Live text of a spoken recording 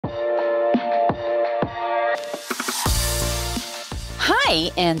Hi,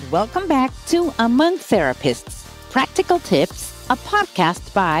 and welcome back to Among Therapists, Practical Tips, a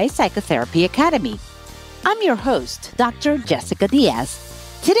podcast by Psychotherapy Academy. I'm your host, Dr. Jessica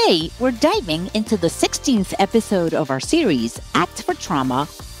Díaz. Today, we're diving into the 16th episode of our series, Act for Trauma,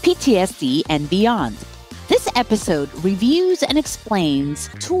 PTSD, and Beyond. This episode reviews and explains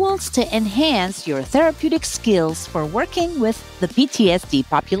tools to enhance your therapeutic skills for working with the PTSD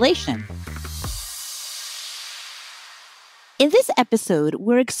population. In this episode,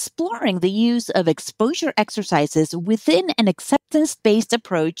 we're exploring the use of exposure exercises within an acceptance-based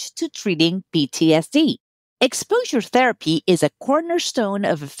approach to treating PTSD. Exposure therapy is a cornerstone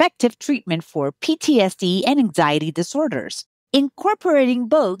of effective treatment for PTSD and anxiety disorders, incorporating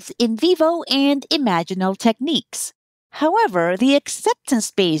both in vivo and imaginal techniques. However, the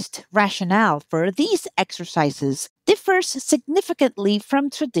acceptance-based rationale for these exercises differs significantly from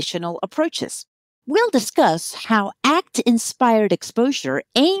traditional approaches. We'll discuss how ACT-inspired exposure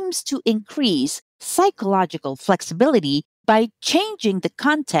aims to increase psychological flexibility by changing the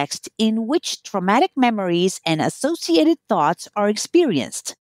context in which traumatic memories and associated thoughts are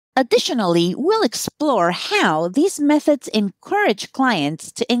experienced. Additionally, we'll explore how these methods encourage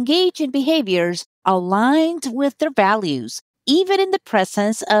clients to engage in behaviors aligned with their values, even in the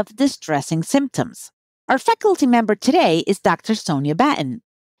presence of distressing symptoms. Our faculty member today is Dr. Sonja Batten.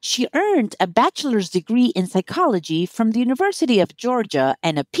 She earned a bachelor's degree in psychology from the University of Georgia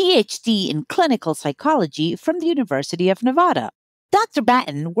and a Ph.D. in clinical psychology from the University of Nevada. Dr.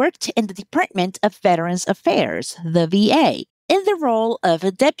 Batten worked in the Department of Veterans Affairs, the VA, in the role of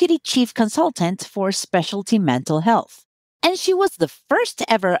a Deputy Chief Consultant for Specialty Mental Health. And she was the first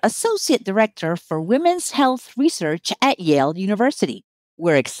ever Associate Director for Women's Health Research at Yale University.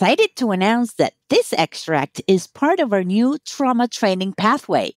 We're excited to announce that this extract is part of our new trauma training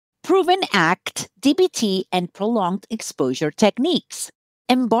pathway, Proven ACT, DBT, and Prolonged Exposure Techniques.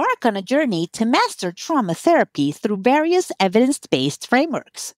 Embark on a journey to master trauma therapy through various evidence-based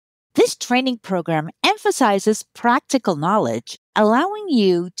frameworks. This training program emphasizes practical knowledge, allowing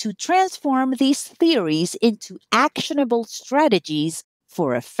you to transform these theories into actionable strategies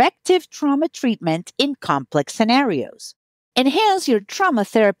for effective trauma treatment in complex scenarios. Enhance your trauma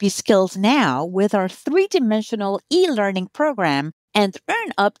therapy skills now with our three-dimensional e-learning program and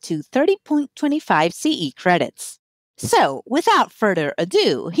earn up to 30.25 CE credits. So, without further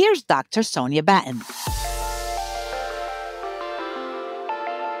ado, here's Dr. Sonja Batten.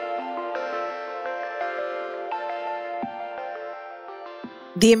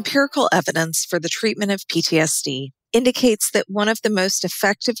 The empirical evidence for the treatment of PTSD indicates that one of the most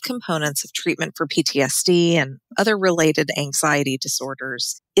effective components of treatment for PTSD and other related anxiety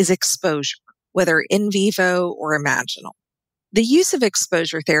disorders is exposure, whether in vivo or imaginal. The use of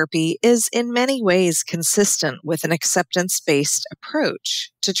exposure therapy is in many ways consistent with an acceptance-based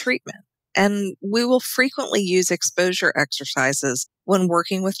approach to treatment, and we will frequently use exposure exercises when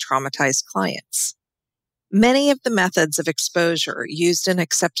working with traumatized clients. Many of the methods of exposure used in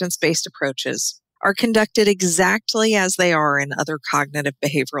acceptance-based approaches are conducted exactly as they are in other cognitive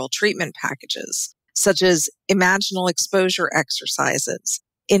behavioral treatment packages, such as imaginal exposure exercises,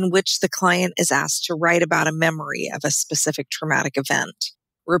 in which the client is asked to write about a memory of a specific traumatic event,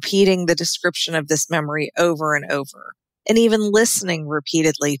 repeating the description of this memory over and over, and even listening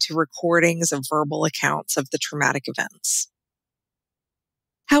repeatedly to recordings of verbal accounts of the traumatic events.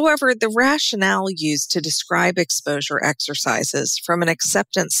 However, the rationale used to describe exposure exercises from an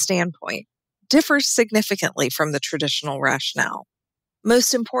acceptance standpoint differs significantly from the traditional rationale.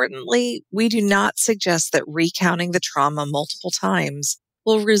 Most importantly, we do not suggest that recounting the trauma multiple times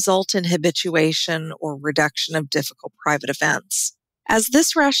will result in habituation or reduction of difficult private events, as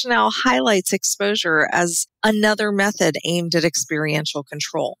this rationale highlights exposure as another method aimed at experiential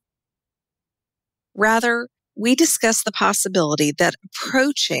control. Rather, we discuss the possibility that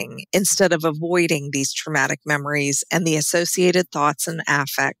approaching instead of avoiding these traumatic memories and the associated thoughts and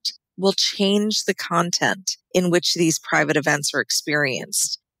affect will change the content in which these private events are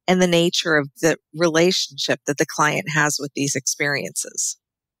experienced and the nature of the relationship that the client has with these experiences.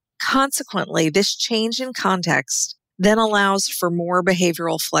 Consequently, this change in context then allows for more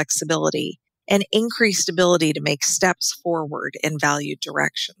behavioral flexibility and increased ability to make steps forward in valued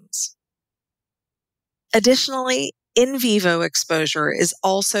directions. Additionally, in vivo exposure is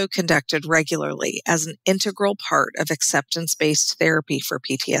also conducted regularly as an integral part of acceptance-based therapy for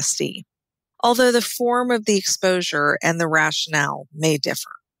PTSD, although the form of the exposure and the rationale may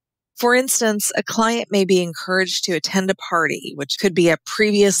differ. For instance, a client may be encouraged to attend a party, which could be a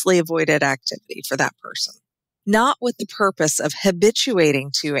previously avoided activity for that person, not with the purpose of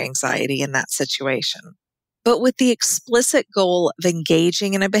habituating to anxiety in that situation, but with the explicit goal of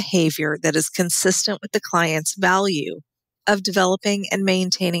engaging in a behavior that is consistent with the client's value of developing and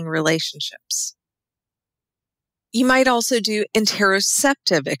maintaining relationships. You might also do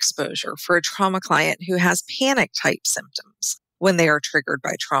interoceptive exposure for a trauma client who has panic-type symptoms when they are triggered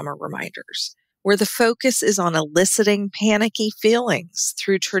by trauma reminders, where the focus is on eliciting panicky feelings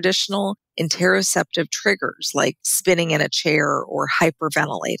through traditional interoceptive triggers like spinning in a chair or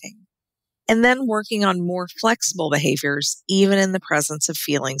hyperventilating, and then working on more flexible behaviors even in the presence of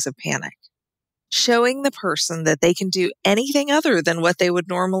feelings of panic. Showing the person that they can do anything other than what they would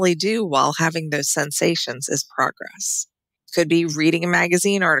normally do while having those sensations is progress. Could be reading a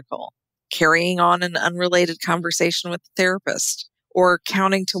magazine article, carrying on an unrelated conversation with the therapist, or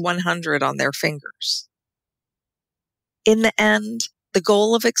counting to 100 on their fingers. In the end, the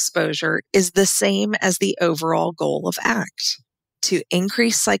goal of exposure is the same as the overall goal of ACT, to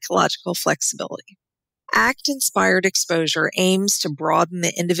increase psychological flexibility. ACT-inspired exposure aims to broaden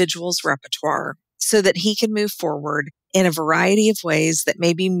the individual's repertoire so that he can move forward in a variety of ways that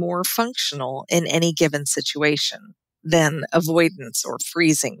may be more functional in any given situation than avoidance or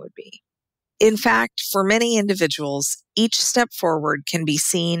freezing would be. In fact, for many individuals, each step forward can be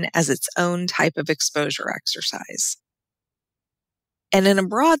seen as its own type of exposure exercise. And in a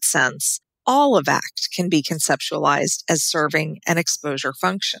broad sense, all of ACT can be conceptualized as serving an exposure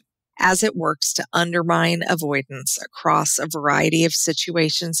function, as it works to undermine avoidance across a variety of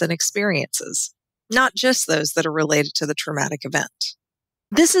situations and experiences, not just those that are related to the traumatic event.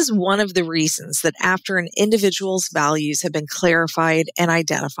 This is one of the reasons that after an individual's values have been clarified and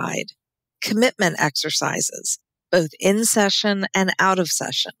identified, commitment exercises, both in session and out of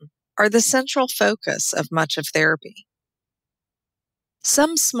session, are the central focus of much of therapy.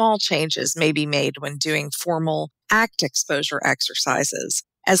 Some small changes may be made when doing formal ACT exposure exercises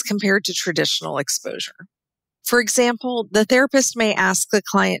as compared to traditional exposure. For example, the therapist may ask the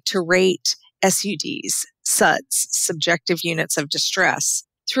client to rate SUDs, SUDs, subjective units of distress,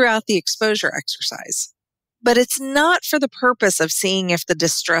 throughout the exposure exercise. But it's not for the purpose of seeing if the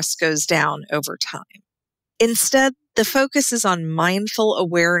distress goes down over time. Instead, the focus is on mindful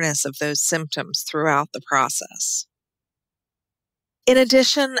awareness of those symptoms throughout the process. In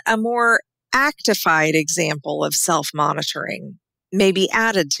addition, a more actified example of self-monitoring may be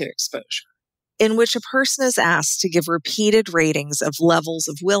added to exposure, in which a person is asked to give repeated ratings of levels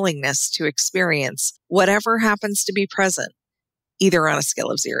of willingness to experience whatever happens to be present, either on a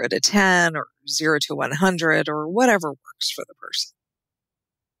scale of 0 to 10 or 0 to 100 or whatever works for the person.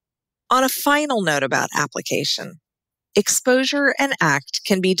 On a final note about application, exposure and ACT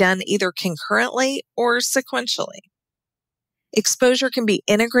can be done either concurrently or sequentially. Exposure can be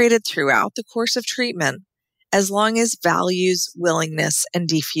integrated throughout the course of treatment as long as values, willingness, and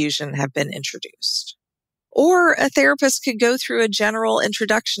diffusion have been introduced. Or a therapist could go through a general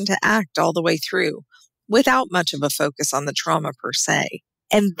introduction to ACT all the way through without much of a focus on the trauma per se,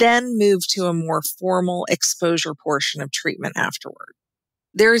 and then move to a more formal exposure portion of treatment afterward.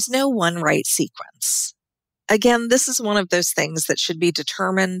 There is no one right sequence. Again, this is one of those things that should be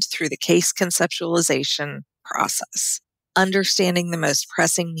determined through the case conceptualization process, understanding the most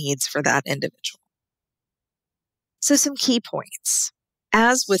pressing needs for that individual. So some key points.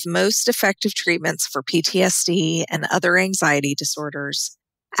 As with most effective treatments for PTSD and other anxiety disorders,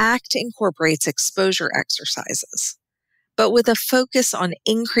 ACT incorporates exposure exercises, but with a focus on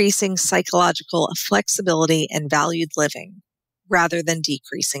increasing psychological flexibility and valued living, rather than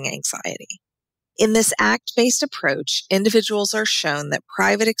decreasing anxiety. In this ACT-based approach, individuals are shown that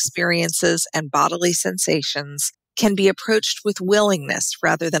private experiences and bodily sensations can be approached with willingness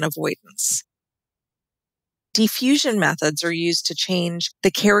rather than avoidance. Diffusion methods are used to change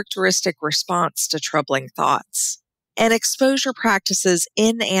the characteristic response to troubling thoughts. And exposure practices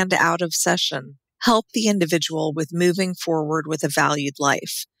in and out of session help the individual with moving forward with a valued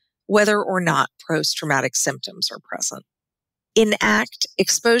life, whether or not post-traumatic symptoms are present. In ACT,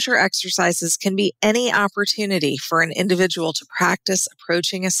 exposure exercises can be any opportunity for an individual to practice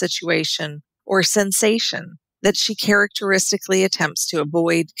approaching a situation or sensation that she characteristically attempts to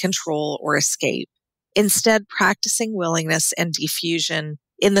avoid, control, or escape, instead practicing willingness and diffusion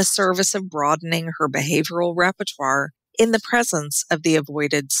in the service of broadening her behavioral repertoire in the presence of the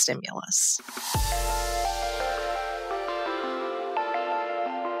avoided stimulus.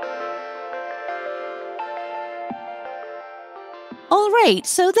 All right,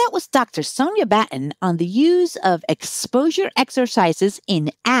 so that was Dr. Sonja Batten on the use of exposure exercises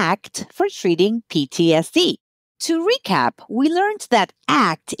in ACT for treating PTSD. To recap, we learned that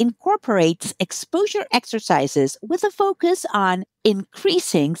ACT incorporates exposure exercises with a focus on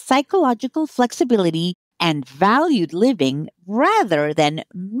increasing psychological flexibility and valued living rather than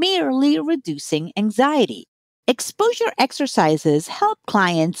merely reducing anxiety. Exposure exercises help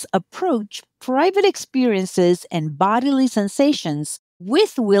clients approach private experiences and bodily sensations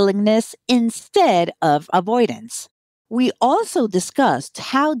with willingness instead of avoidance. We also discussed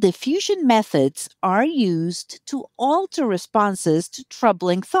how diffusion methods are used to alter responses to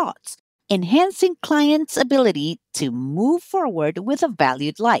troubling thoughts, enhancing clients' ability to move forward with a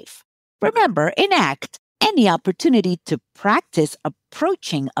valued life. Remember, in ACT, any opportunity to practice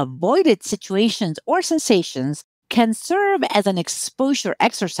approaching avoided situations or sensations can serve as an exposure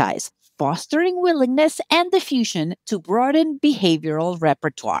exercise, fostering willingness and diffusion to broaden behavioral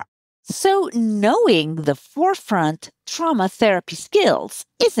repertoire. So, knowing the forefront trauma therapy skills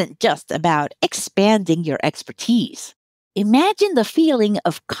isn't just about expanding your expertise. Imagine the feeling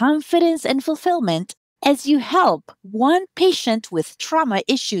of confidence and fulfillment as you help one patient with trauma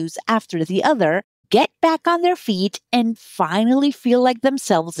issues after the other get back on their feet and finally feel like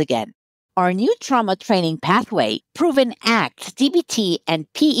themselves again. Our new trauma training pathway, proven ACT, DBT,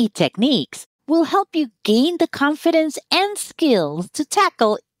 and PE techniques, will help you gain the confidence and skills to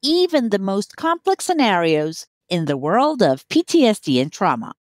tackle even the most complex scenarios in the world of PTSD and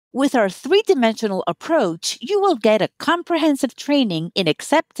trauma. With our three-dimensional approach, you will get a comprehensive training in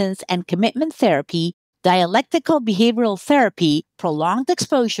acceptance and commitment therapy, dialectical behavioral therapy, prolonged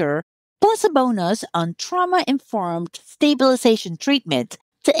exposure, plus a bonus on trauma-informed stabilization treatment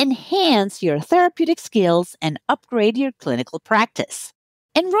to enhance your therapeutic skills and upgrade your clinical practice.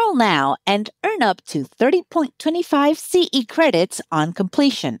 Enroll now and earn up to 30.25 CE credits on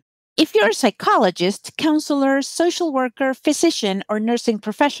completion. If you're a psychologist, counselor, social worker, physician, or nursing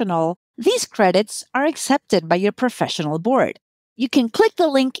professional, these credits are accepted by your professional board. You can click the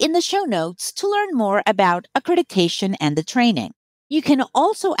link in the show notes to learn more about accreditation and the training. You can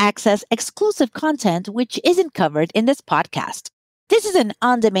also access exclusive content which isn't covered in this podcast. This is an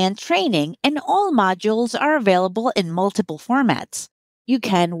on-demand training, and all modules are available in multiple formats. You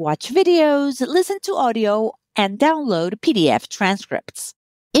can watch videos, listen to audio, and download PDF transcripts.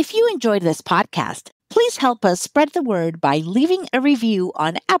 If you enjoyed this podcast, please help us spread the word by leaving a review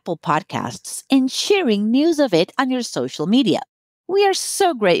on Apple Podcasts and sharing news of it on your social media. We are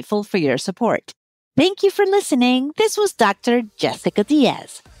so grateful for your support. Thank you for listening. This was Dr. Jessica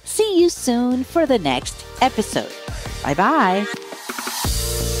Díaz. See you soon for the next episode. Bye-bye.